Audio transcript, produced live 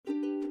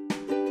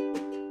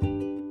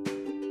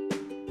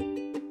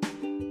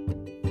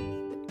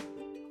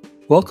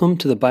Welcome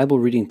to the Bible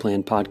Reading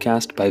Plan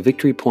podcast by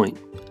Victory Point.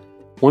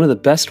 One of the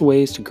best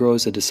ways to grow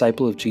as a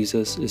disciple of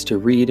Jesus is to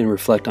read and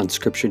reflect on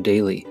Scripture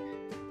daily.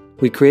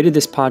 We created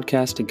this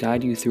podcast to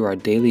guide you through our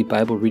daily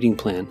Bible reading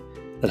plan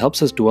that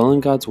helps us dwell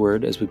in God's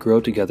Word as we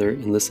grow together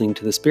in listening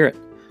to the Spirit.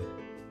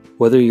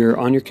 Whether you're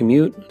on your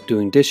commute,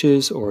 doing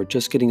dishes, or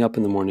just getting up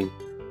in the morning,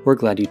 we're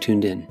glad you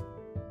tuned in.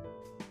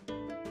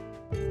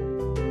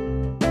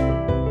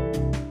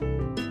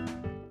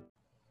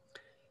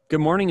 Good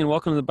morning and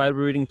welcome to the Bible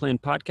Reading Plan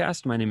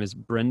podcast. My name is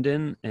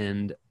Brendan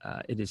and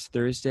it is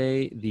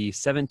Thursday the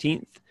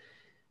 17th.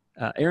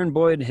 Aaron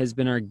Boyd has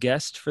been our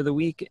guest for the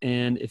week,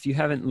 and if you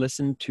haven't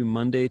listened to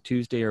Monday,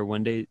 Tuesday, or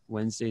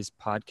Wednesday's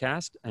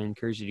podcast, I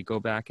encourage you to go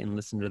back and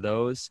listen to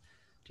those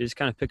to just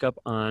kind of pick up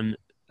on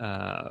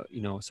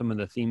some of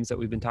the themes that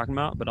we've been talking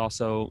about, but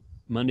also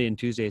Monday and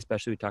Tuesday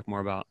especially we talk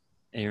more about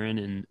Aaron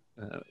and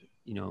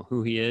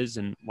who he is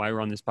and why we're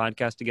on this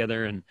podcast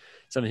together and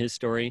some of his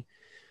story.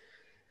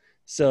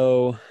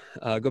 So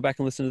go back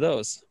and listen to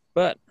those.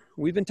 But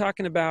we've been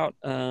talking about,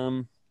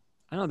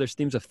 there's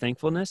themes of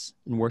thankfulness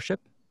and worship,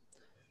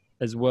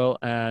 as well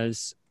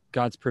as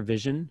God's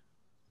provision,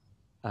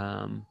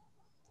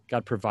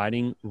 God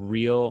providing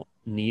real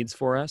needs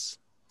for us.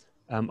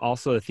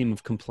 Also the theme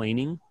of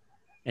complaining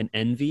and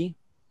envy,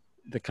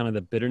 the kind of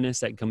the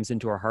bitterness that comes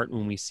into our heart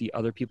when we see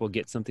other people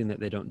get something that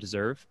they don't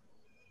deserve.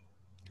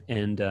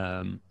 And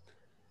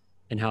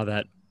how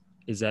that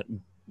is at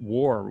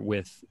war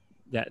with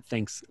that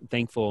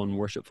thankful and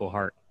worshipful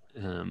heart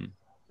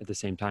at the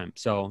same time.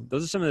 So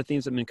those are some of the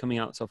themes that have been coming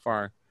out so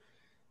far.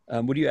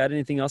 Would you add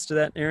anything else to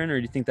that, Aaron, or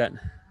do you think that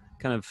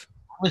kind of...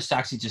 I was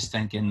actually just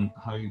thinking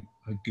how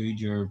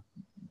good your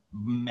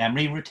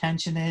memory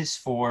retention is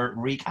for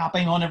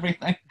recapping on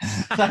everything.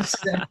 That's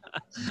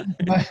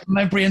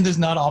my brain does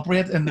not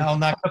operate on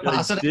that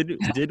capacity.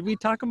 Did we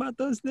talk about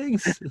those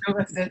things?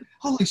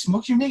 Holy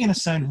smokes, you're making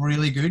us sound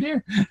really good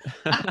here.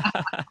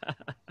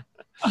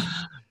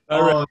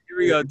 All right, here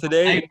we go.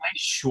 Today, my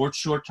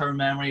short-term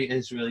memory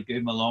is really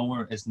good. My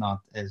long is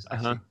not. Okay,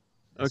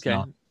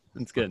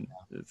 that's good.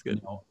 That's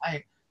good.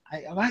 I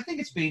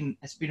think it's been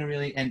a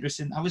really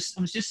interesting. I was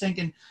just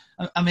thinking,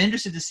 I'm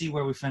interested to see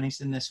where we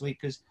finished in this week,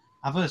 because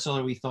I've had this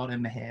other wee thought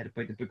in my head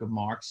about the book of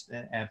Mark,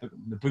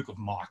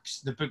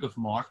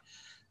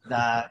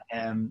 that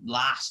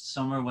last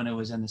summer when I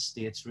was in the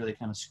States really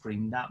kind of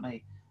screamed at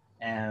me.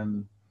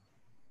 But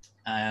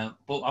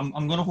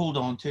I'm going to hold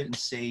on to it and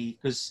see,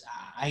 because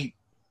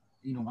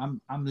I'm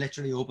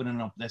literally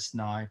opening up this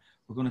now.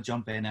 We're going to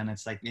jump in, and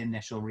it's like the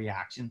initial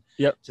reaction.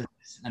 Yep. To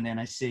this, and then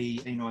I see,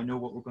 I know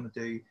what we're going to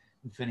do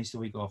and finish the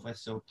week off with.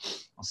 So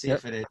I'll see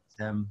if it is.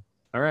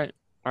 All right.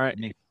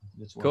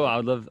 Cool. I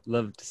would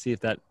love to see if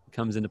that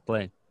comes into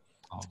play.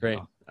 That's great.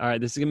 Wow. All right.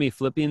 This is going to be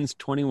Philippians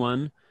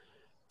 1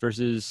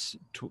 verses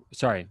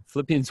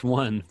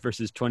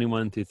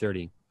 21 through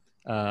 30.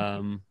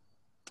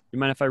 You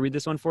mind if I read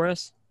this one for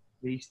us?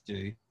 Please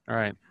do. All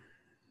right.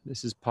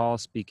 This is Paul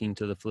speaking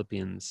to the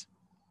Philippians.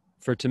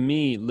 For to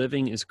me,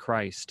 living is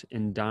Christ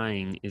and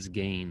dying is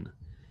gain.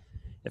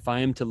 If I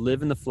am to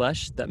live in the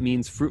flesh, that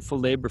means fruitful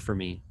labor for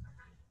me,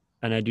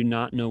 and I do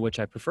not know which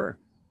I prefer.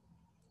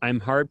 I am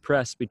hard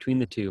pressed between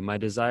the two. My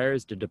desire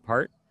is to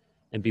depart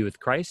and be with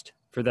Christ,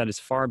 for that is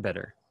far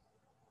better.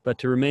 But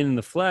to remain in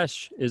the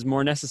flesh is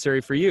more necessary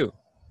for you.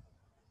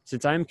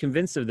 Since I am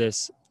convinced of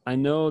this, I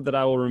know that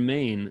I will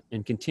remain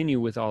and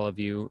continue with all of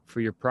you for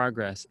your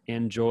progress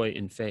and joy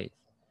in faith,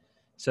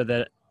 so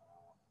that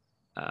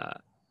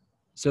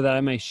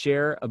I may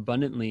share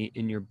abundantly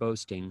in your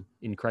boasting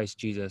in Christ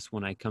Jesus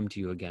when I come to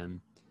you again.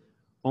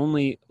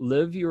 Only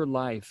live your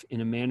life in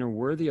a manner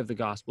worthy of the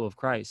gospel of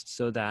Christ,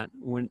 so that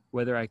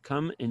whether I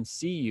come and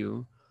see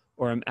you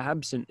or am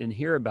absent and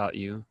hear about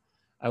you,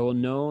 I will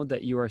know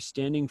that you are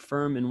standing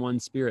firm in one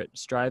spirit,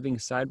 striving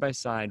side by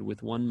side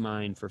with one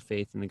mind for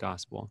faith in the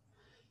gospel,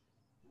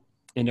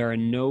 and are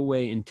in no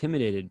way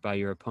intimidated by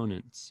your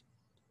opponents.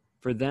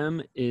 For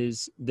them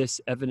is this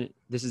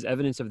is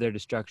evidence of their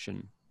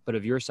destruction, but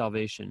of your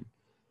salvation.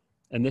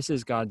 And this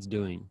is God's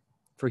doing.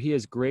 For he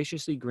has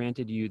graciously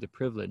granted you the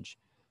privilege,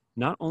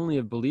 not only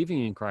of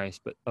believing in Christ,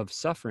 but of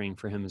suffering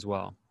for him as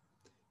well,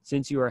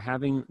 since you are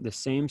having the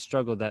same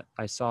struggle that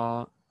I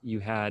saw you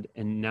had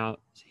and now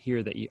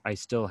hear that I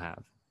still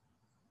have.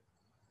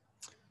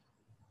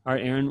 All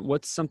right, Aaron,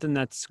 what's something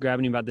that's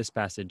grabbing you about this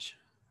passage?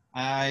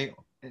 I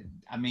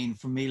mean,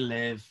 for me,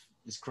 live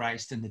is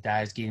Christ and the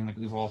die is gain. Like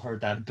we've all heard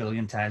that a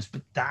billion times,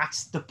 but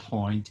that's the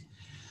point.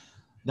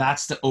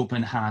 That's the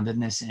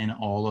open-handedness in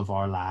all of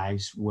our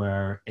lives,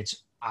 where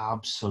it's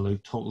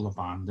absolute total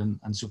abandon.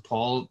 And so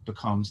Paul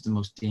becomes the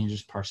most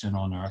dangerous person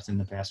on earth in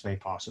the best way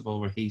possible,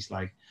 where he's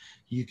like,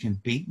 you can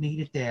beat me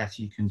to death,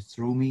 you can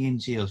throw me in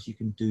jails, you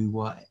can do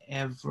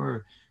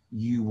whatever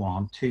you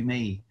want to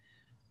me,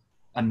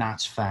 and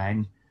that's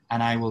fine,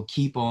 and I will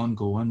keep on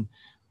going,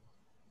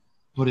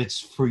 but it's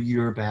for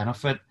your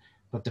benefit.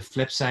 But the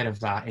flip side of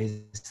that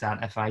is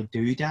that if I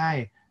do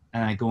die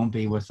and I go and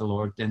be with the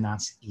Lord, then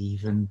that's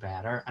even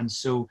better. And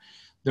so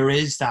there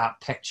is that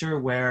picture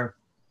where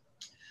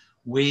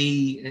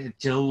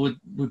Jill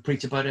would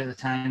preach about it at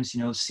times,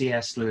 you know,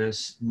 C.S.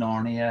 Lewis,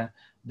 Narnia.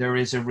 There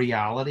is a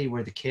reality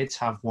where the kids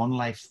have one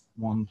life,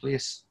 one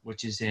place,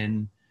 which is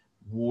in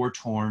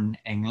war-torn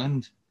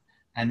England.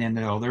 And then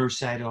the other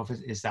side of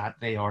it is that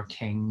they are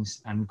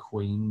kings and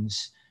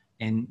queens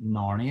in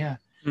Narnia.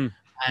 Mm.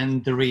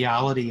 And the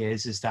reality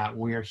is that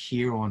we're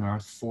here on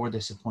earth for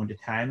this appointed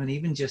time. And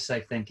even just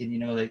like thinking, you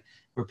know, like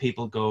where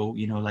people go,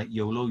 you know, like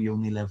YOLO, you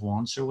only live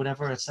once or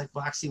whatever. It's like,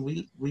 well,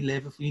 actually, we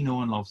live, if we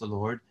know and love the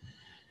Lord,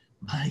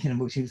 I can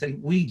emotionally think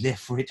we live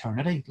for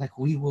eternity. Like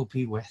we will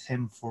be with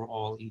him for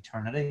all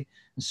eternity.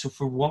 And so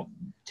for what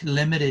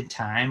limited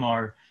time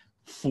or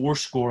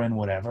fourscore and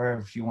whatever,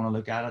 if you want to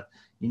look at it,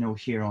 you know,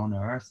 here on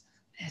earth,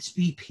 let's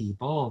be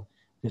people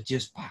that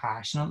just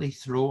passionately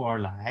throw our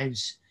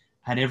lives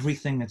at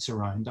everything that's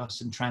around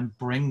us and try and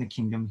bring the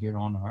kingdom here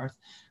on earth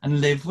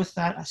and live with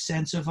that a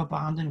sense of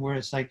abandon where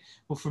it's like,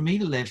 well, for me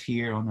to live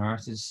here on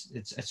earth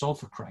it's all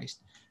for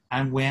Christ.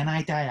 And when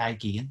I die, I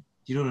gain.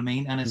 Do you know what I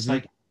mean? And it's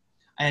like,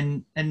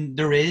 and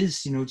there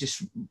is, you know,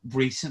 just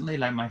recently,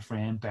 like my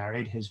friend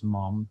buried his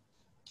mom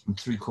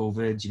through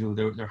COVID, you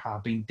know, there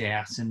have been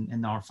deaths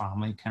in our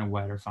family, kind of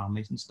wider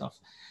families and stuff.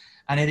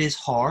 And it is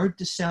hard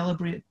to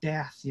celebrate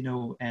death, you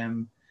know,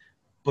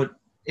 but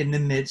in the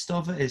midst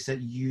of it is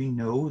that you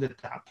know that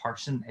that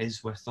person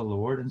is with the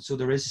Lord. And so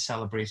there is a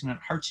celebration. It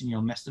hurts and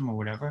you'll miss them or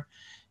whatever.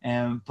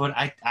 But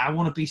I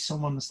want to be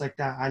someone that's like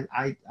that.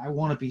 I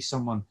want to be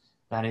someone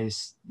that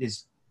is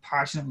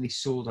passionately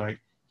sold out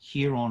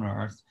here on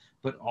earth.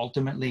 But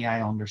ultimately,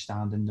 I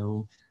understand and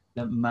know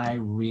that my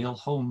real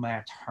home, my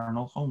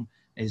eternal home,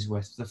 is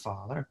with the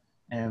Father.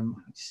 I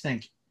just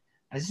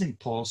think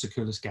Paul's the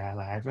coolest guy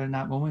alive in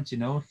that moment. You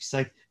know, he's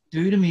like,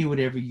 "Do to me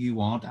whatever you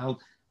want.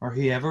 Or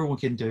whoever we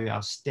can do.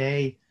 I'll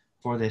stay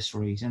for this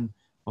reason.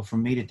 But for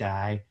me to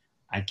die,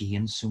 I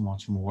gain so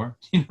much more."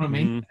 You know what I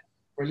mean?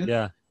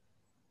 Brilliant.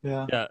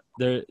 Yeah.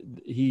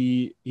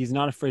 He's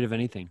not afraid of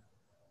anything.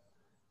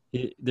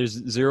 There's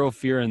zero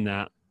fear in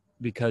that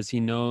because he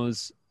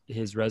knows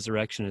his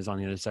resurrection is on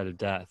the other side of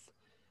death,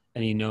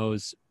 and he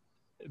knows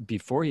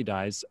before he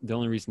dies the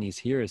only reason he's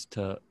here is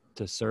to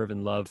serve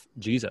and love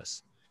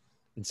Jesus.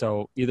 And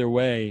so either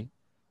way,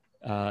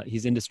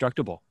 he's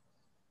indestructible,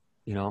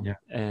 you know.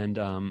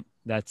 And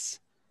that's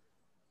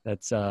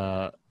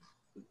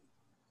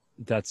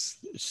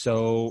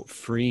so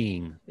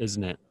freeing,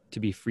 isn't it, to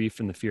be free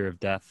from the fear of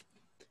death,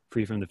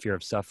 free from the fear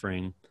of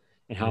suffering,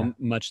 and how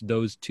much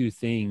those two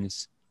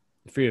things,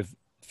 fear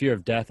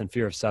of death and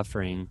fear of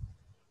suffering,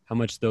 how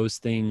much those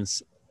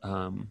things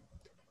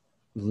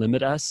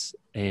limit us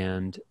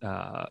and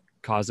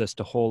cause us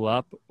to hole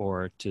up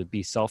or to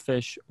be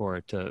selfish or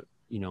to,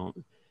 you know,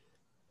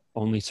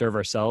 only serve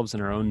ourselves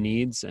and our own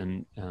needs,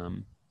 and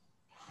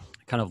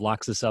kind of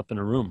locks us up in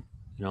a room,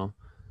 you know.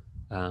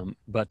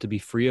 But to be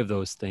free of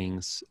those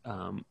things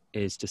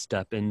is to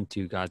step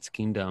into God's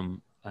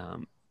kingdom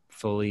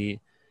fully,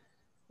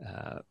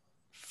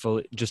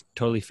 just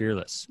totally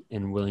fearless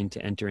and willing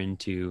to enter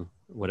into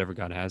whatever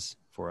God has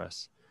for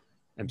us.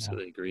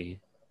 Absolutely agree.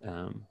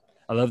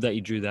 I love that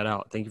you drew that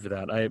out. Thank you for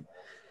that.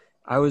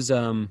 I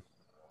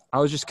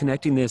was just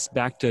connecting this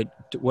back to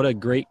what a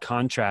great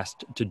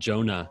contrast to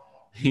Jonah,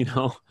 you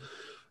know,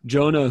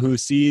 Jonah, who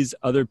sees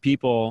other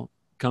people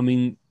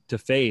coming to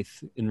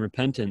faith in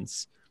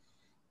repentance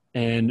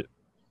and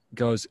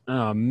goes,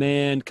 "Oh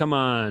man, come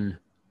on.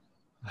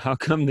 How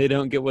come they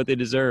don't get what they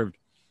deserved?"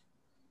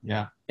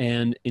 Yeah.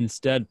 And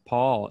instead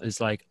Paul is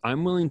like,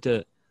 I'm willing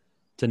to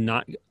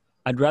not,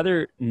 I'd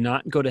rather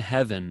not go to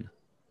heaven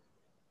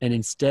and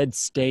instead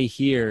stay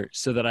here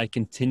so that I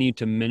continue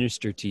to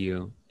minister to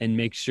you and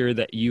make sure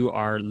that you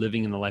are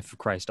living in the life of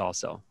Christ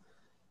also.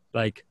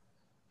 Like,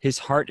 his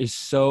heart is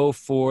so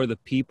for the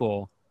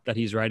people that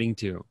he's writing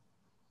to,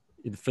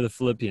 for the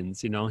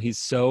Philippians, you know, he's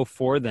so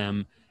for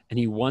them, and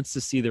he wants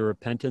to see their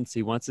repentance.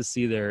 He wants to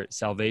see their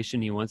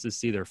salvation. He wants to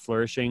see their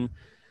flourishing.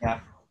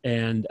 Yeah.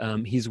 And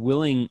he's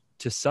willing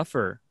to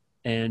suffer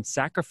and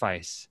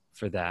sacrifice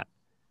for that,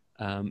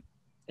 and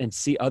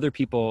see other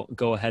people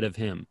go ahead of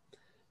him.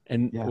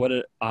 And what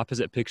an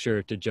opposite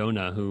picture to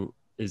Jonah, who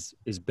is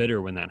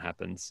bitter when that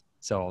happens.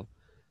 So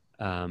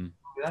I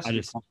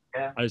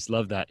just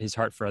love that, his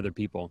heart for other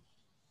people.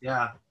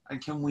 Yeah.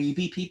 And can we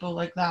be people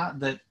like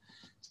that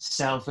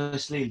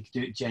selflessly,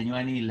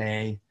 genuinely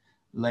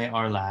lay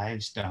our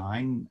lives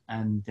down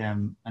and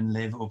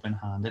live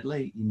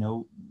open-handedly? You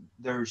know,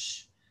 there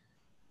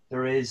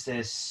is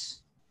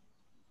this,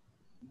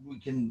 we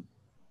can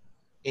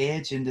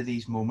edge into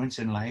these moments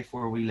in life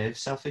where we live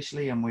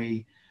selfishly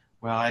and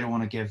I don't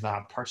want to give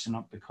that person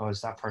up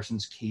because that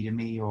person's key to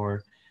me,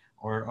 or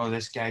oh,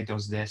 this guy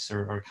does this,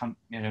 or can't,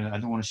 you know, I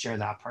don't want to share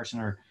that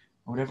person or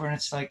whatever. And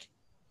it's like,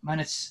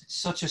 man, it's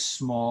such a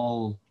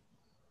small,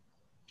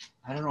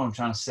 I don't know what I'm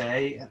trying to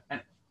say.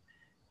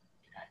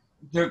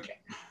 They're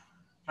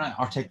trying to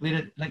articulate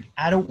it. Like,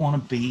 I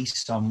want to be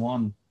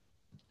someone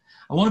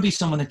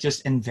that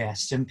just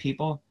invests in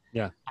people.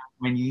 Yeah.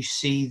 When you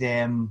see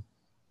them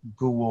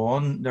go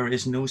on, there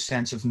is no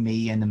sense of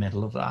me in the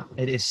middle of that.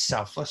 It is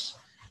selfless.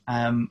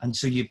 And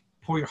so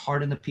pour your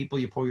heart into people,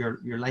 you pour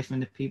your life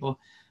into people,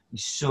 you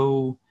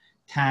sow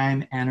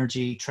time,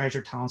 energy,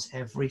 treasure, talents,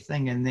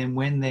 everything. And then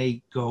when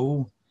they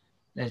go,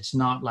 it's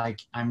not like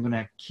I'm going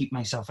to keep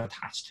myself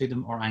attached to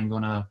them, or I'm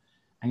going to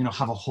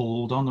have a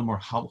hold on them, or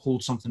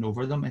hold something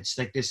over them. It's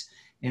like this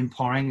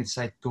empowering. It's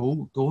like,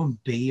 go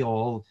and be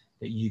all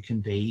that you can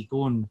be.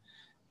 Go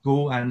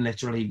and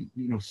literally,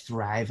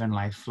 thrive in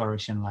life,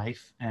 flourish in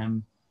life.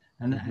 And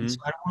so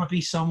I don't want to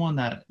be someone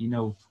that,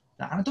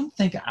 that I don't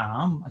think I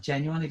am. I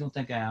genuinely don't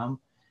think I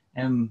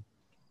am.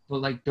 But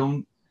like,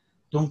 don't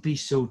be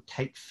so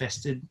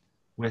tight-fisted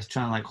with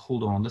trying to like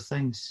hold on to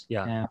things.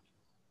 Yeah.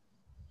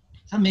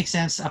 Does that make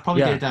sense? I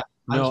probably did that.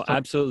 No,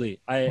 absolutely.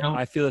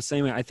 I feel the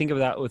same way. I think of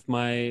that with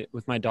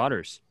my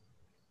daughters,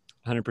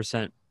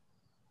 100%.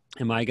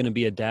 Am I going to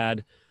be a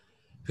dad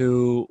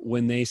who,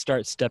 when they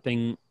start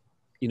stepping,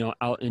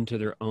 out into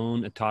their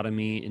own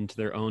autonomy, into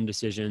their own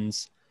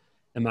decisions,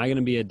 am I going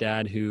to be a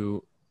dad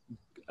who,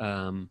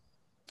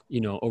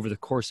 over the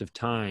course of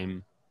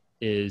time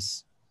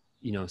is,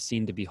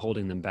 seen to be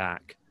holding them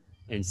back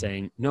and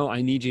saying, no,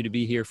 I need you to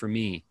be here for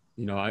me.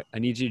 I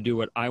need you to do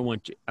what I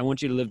want you. I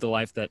want you to live the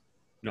life that,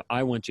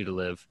 I want you to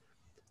live,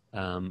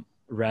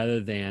 rather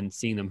than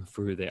seeing them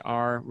for who they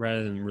are,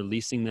 rather than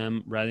releasing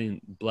them, rather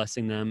than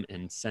blessing them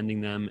and sending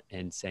them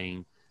and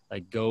saying,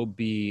 like, go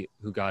be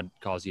who God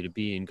calls you to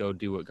be and go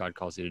do what God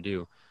calls you to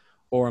do.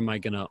 Or am I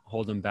going to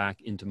hold them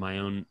back into my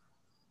own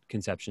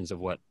conceptions of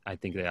what I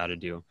think they ought to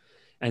do?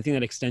 And I think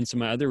that extends to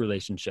my other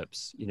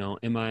relationships.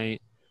 Am I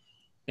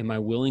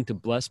willing to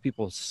bless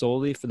people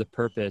solely for the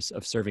purpose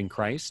of serving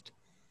Christ?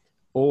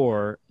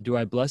 Or do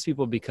I bless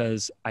people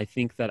because I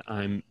think that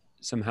I'm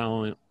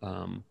somehow,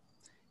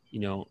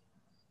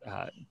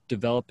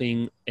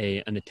 developing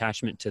an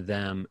attachment to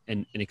them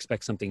and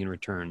expect something in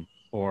return?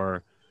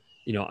 Or,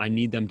 I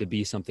need them to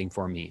be something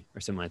for me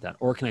or something like that.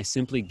 Or can I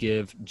simply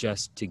give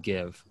just to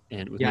give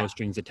and with no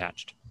strings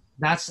attached?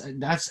 I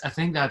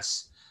think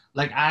that's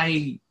like,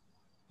 I'm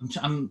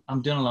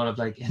doing a lot of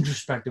like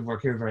introspective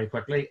work here very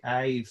quickly.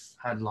 I've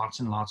had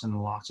lots and lots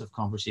and lots of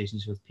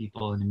conversations with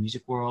people in the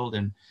music world,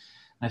 and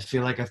I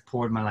feel like I've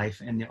poured my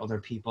life into other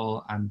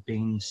people and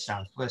been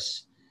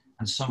selfless,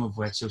 and some of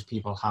which those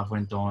people have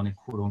went on and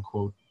quote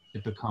unquote to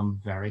become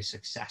very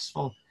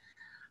successful.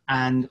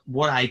 And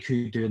what I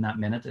could do in that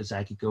minute is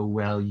I could go,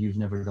 well, you've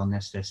never done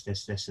this, and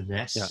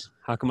this. Yeah.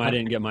 How come I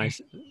didn't get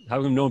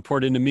how come no one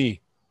poured into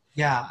me?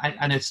 Yeah.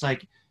 And it's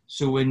like,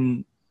 so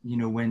when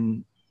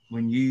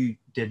you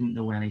didn't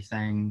know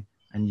anything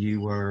and you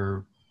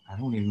were, I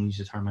don't even use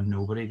the term a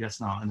nobody, that's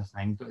not in the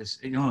thing, but it's,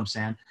 you know what I'm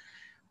saying?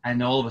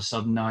 And all of a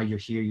sudden now you're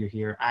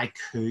here. I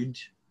could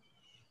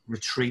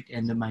retreat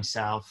into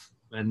myself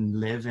and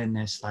live in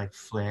this like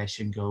flesh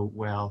and go,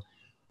 well,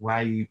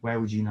 why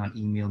would you not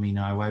email me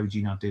now? Why would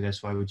you not do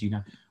this? Why would you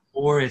not?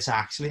 Or it's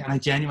actually, and I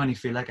genuinely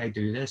feel like I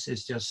do this,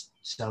 is just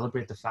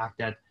celebrate the fact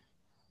that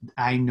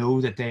I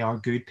know that they are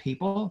good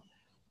people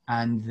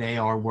and they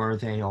are where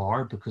they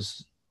are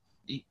because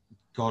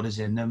God is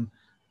in them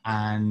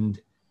and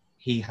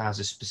he has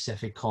a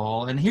specific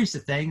call. And here's the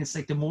thing, it's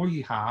like the more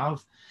you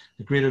have,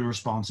 the greater the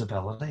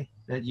responsibility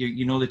that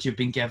you know that you've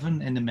been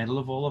given in the middle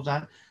of all of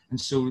that.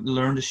 And so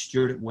learn to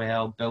steward it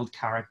well, build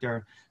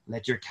character,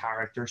 let your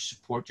character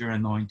support your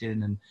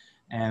anointing.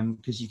 And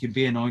because you can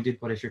be anointed,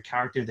 but if your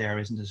character there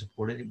isn't to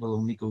support it, it will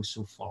only go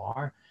so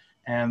far.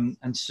 And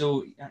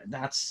so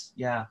that's,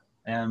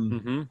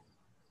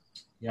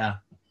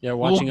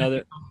 watching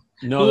other...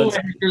 No, if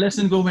you're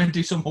listening, go and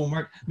do some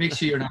homework. Make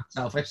sure you're not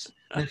selfish.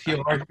 If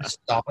you are,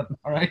 just stop it.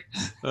 All right.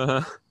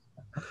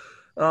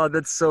 Oh,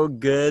 that's so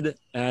good.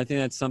 And I think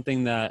that's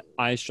something that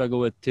I struggle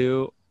with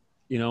too.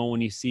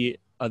 When you see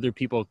other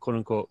people, quote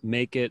unquote,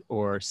 make it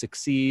or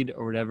succeed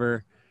or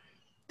whatever,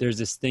 there's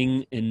this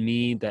thing in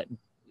me that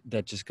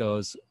just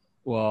goes,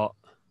 well,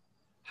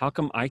 how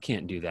come I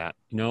can't do that?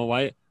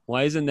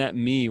 Why isn't that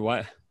me?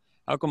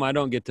 How come I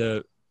don't get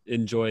to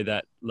enjoy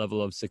that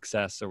level of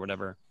success or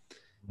whatever?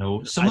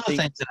 No, some of the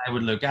things that I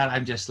would look at,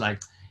 I'm just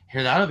like,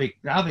 here, that'll be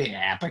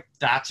epic.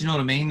 That, you know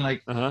what I mean?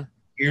 Like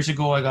years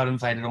ago, I got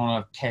invited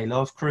on a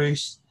K-Love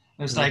cruise.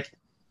 It was like,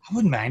 I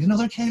wouldn't mind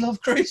another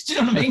K-Love cruise. Do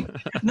you know what I mean?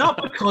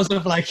 Not because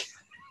of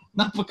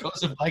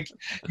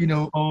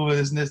oh,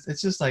 isn't this?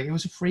 It's just like, it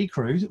was a free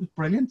cruise. It was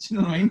brilliant. Do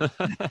you know what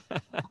I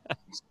mean?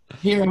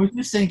 Here, I was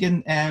just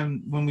thinking,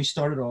 when we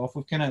started off,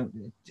 we kind of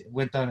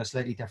went down a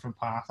slightly different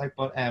path.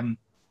 But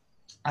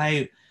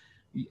I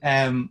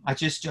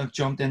just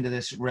jumped into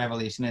this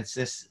revelation. It's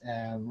this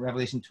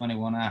Revelation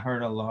 21. I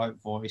heard a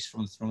loud voice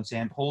from the throne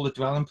saying, behold, the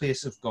dwelling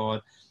place of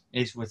God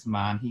is with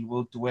man. He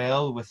will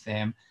dwell with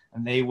them,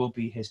 and they will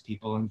be his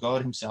people, and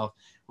God himself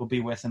will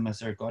be with them as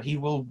their God. He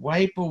will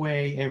wipe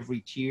away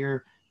every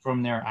tear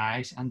from their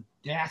eyes, and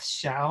death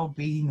shall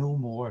be no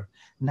more.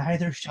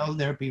 Neither shall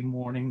there be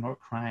mourning, nor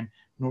crying,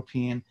 nor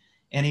pain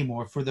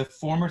anymore, for the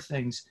former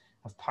things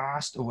have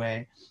passed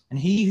away. And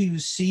he who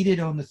was seated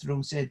on the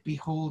throne said,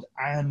 behold,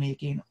 I am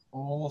making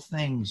all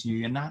things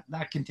new. And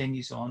that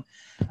continues on.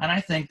 And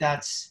I think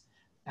that's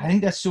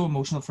so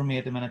emotional for me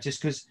at the minute,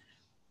 just because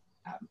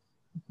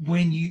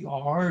when you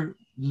are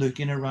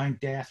looking around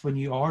death, when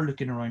you are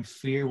looking around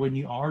fear, when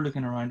you are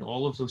looking around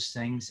all of those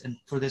things, and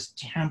for this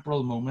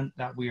temporal moment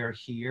that we are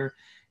here,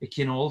 it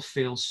can all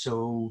feel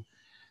so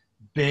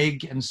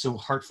big and so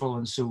hurtful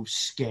and so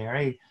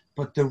scary.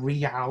 But the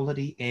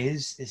reality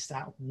is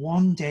that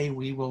one day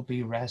we will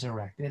be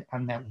resurrected,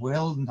 and there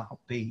will not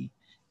be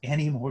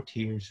any more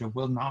tears. There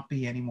will not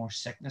be any more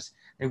sickness.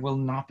 There will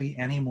not be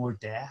any more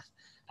death.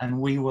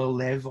 And we will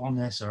live on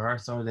this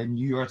earth, or the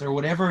new earth, or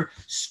whatever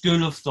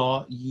school of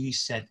thought you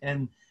sit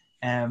in,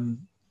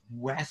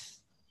 with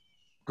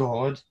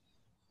God.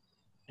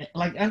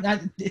 Like,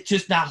 and it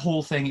just, that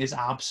whole thing is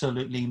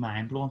absolutely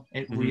mind-blowing.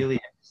 It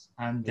really is.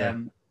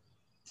 And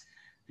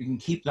we can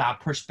keep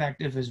that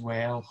perspective as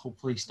well.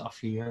 Hopefully stuff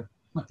here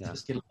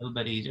just get a little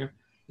bit easier.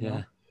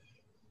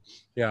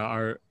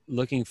 Our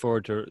looking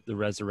forward to the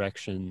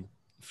resurrection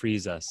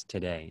frees us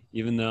today,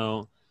 even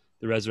though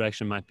the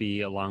resurrection might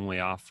be a long way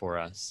off for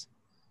us,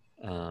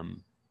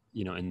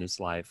 in this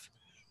life.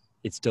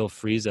 It still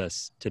frees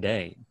us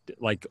today.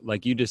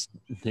 Like you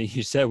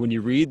said, when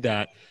you read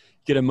that,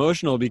 get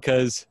emotional,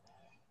 because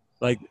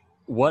like,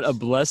 what a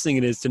blessing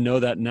it is to know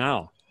that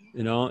now.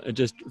 It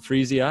just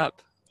frees you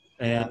up.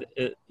 And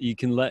you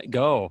can let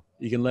go.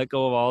 You can let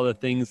go of all the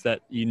things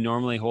that you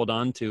normally hold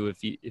on to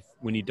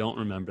when you don't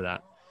remember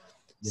that.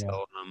 Yeah.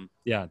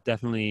 So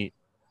definitely.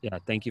 Yeah.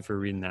 Thank you for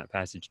reading that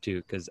passage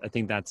too, because I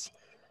think that's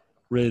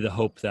really the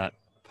hope that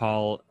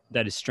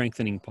is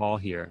strengthening Paul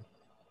here.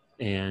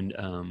 And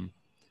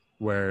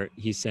where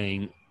he's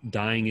saying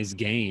dying is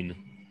gain.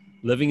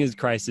 Living as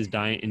Christ is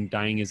dying, and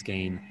dying is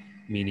gain,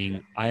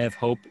 meaning I have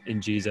hope in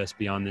Jesus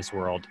beyond this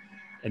world.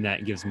 And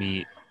that gives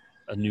me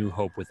a new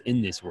hope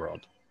within this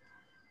world.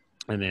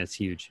 And that's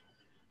huge.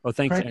 Well,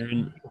 thanks,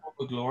 Aaron. Hope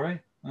of glory.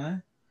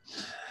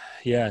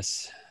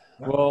 Yes.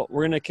 Well,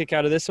 we're going to kick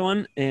out of this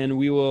one, and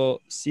we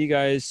will see you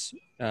guys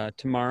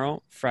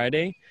tomorrow,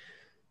 Friday.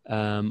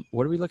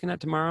 What are we looking at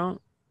tomorrow?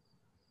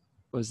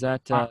 Was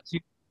that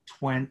Matthew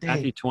 20?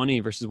 Matthew 20,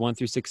 verses 1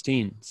 through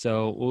 16.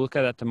 So we'll look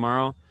at that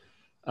tomorrow.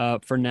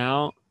 For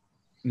now,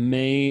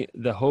 may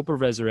the hope of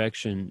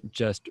resurrection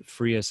just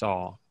free us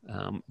all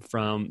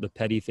from the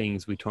petty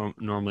things we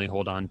normally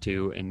hold on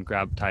to and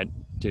grab tight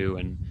to,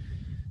 and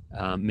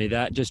may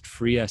that just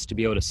free us to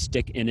be able to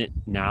stick in it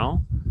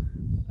now,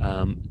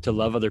 to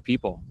love other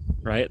people,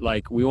 right?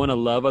 Like, we want to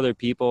love other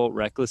people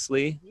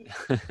recklessly,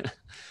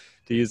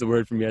 to use the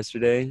word from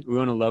yesterday. We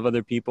want to love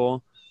other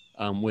people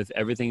with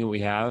everything that we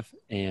have,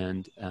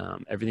 and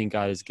everything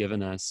God has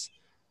given us,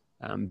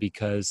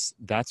 because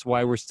that's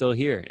why we're still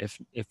here.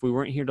 If we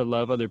weren't here to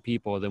love other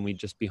people, then we'd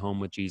just be home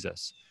with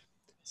Jesus.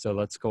 So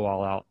let's go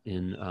all out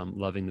in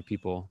loving the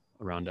people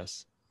around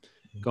us.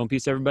 Go in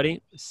peace,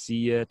 everybody. See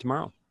you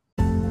tomorrow.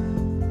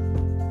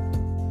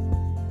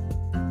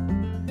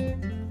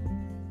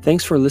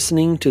 Thanks for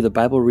listening to the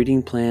Bible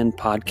Reading Plan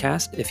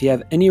podcast. If you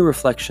have any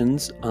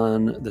reflections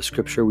on the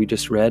scripture we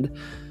just read,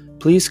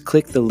 please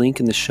click the link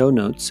in the show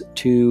notes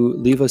to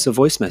leave us a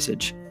voice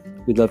message.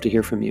 We'd love to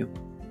hear from you.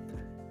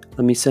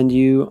 Let me send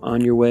you on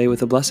your way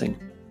with a blessing.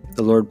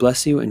 The Lord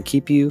bless you and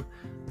keep you.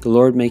 The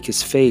Lord make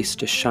his face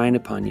to shine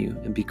upon you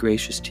and be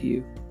gracious to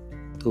you.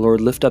 The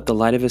Lord lift up the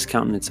light of his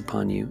countenance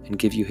upon you and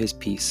give you his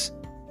peace.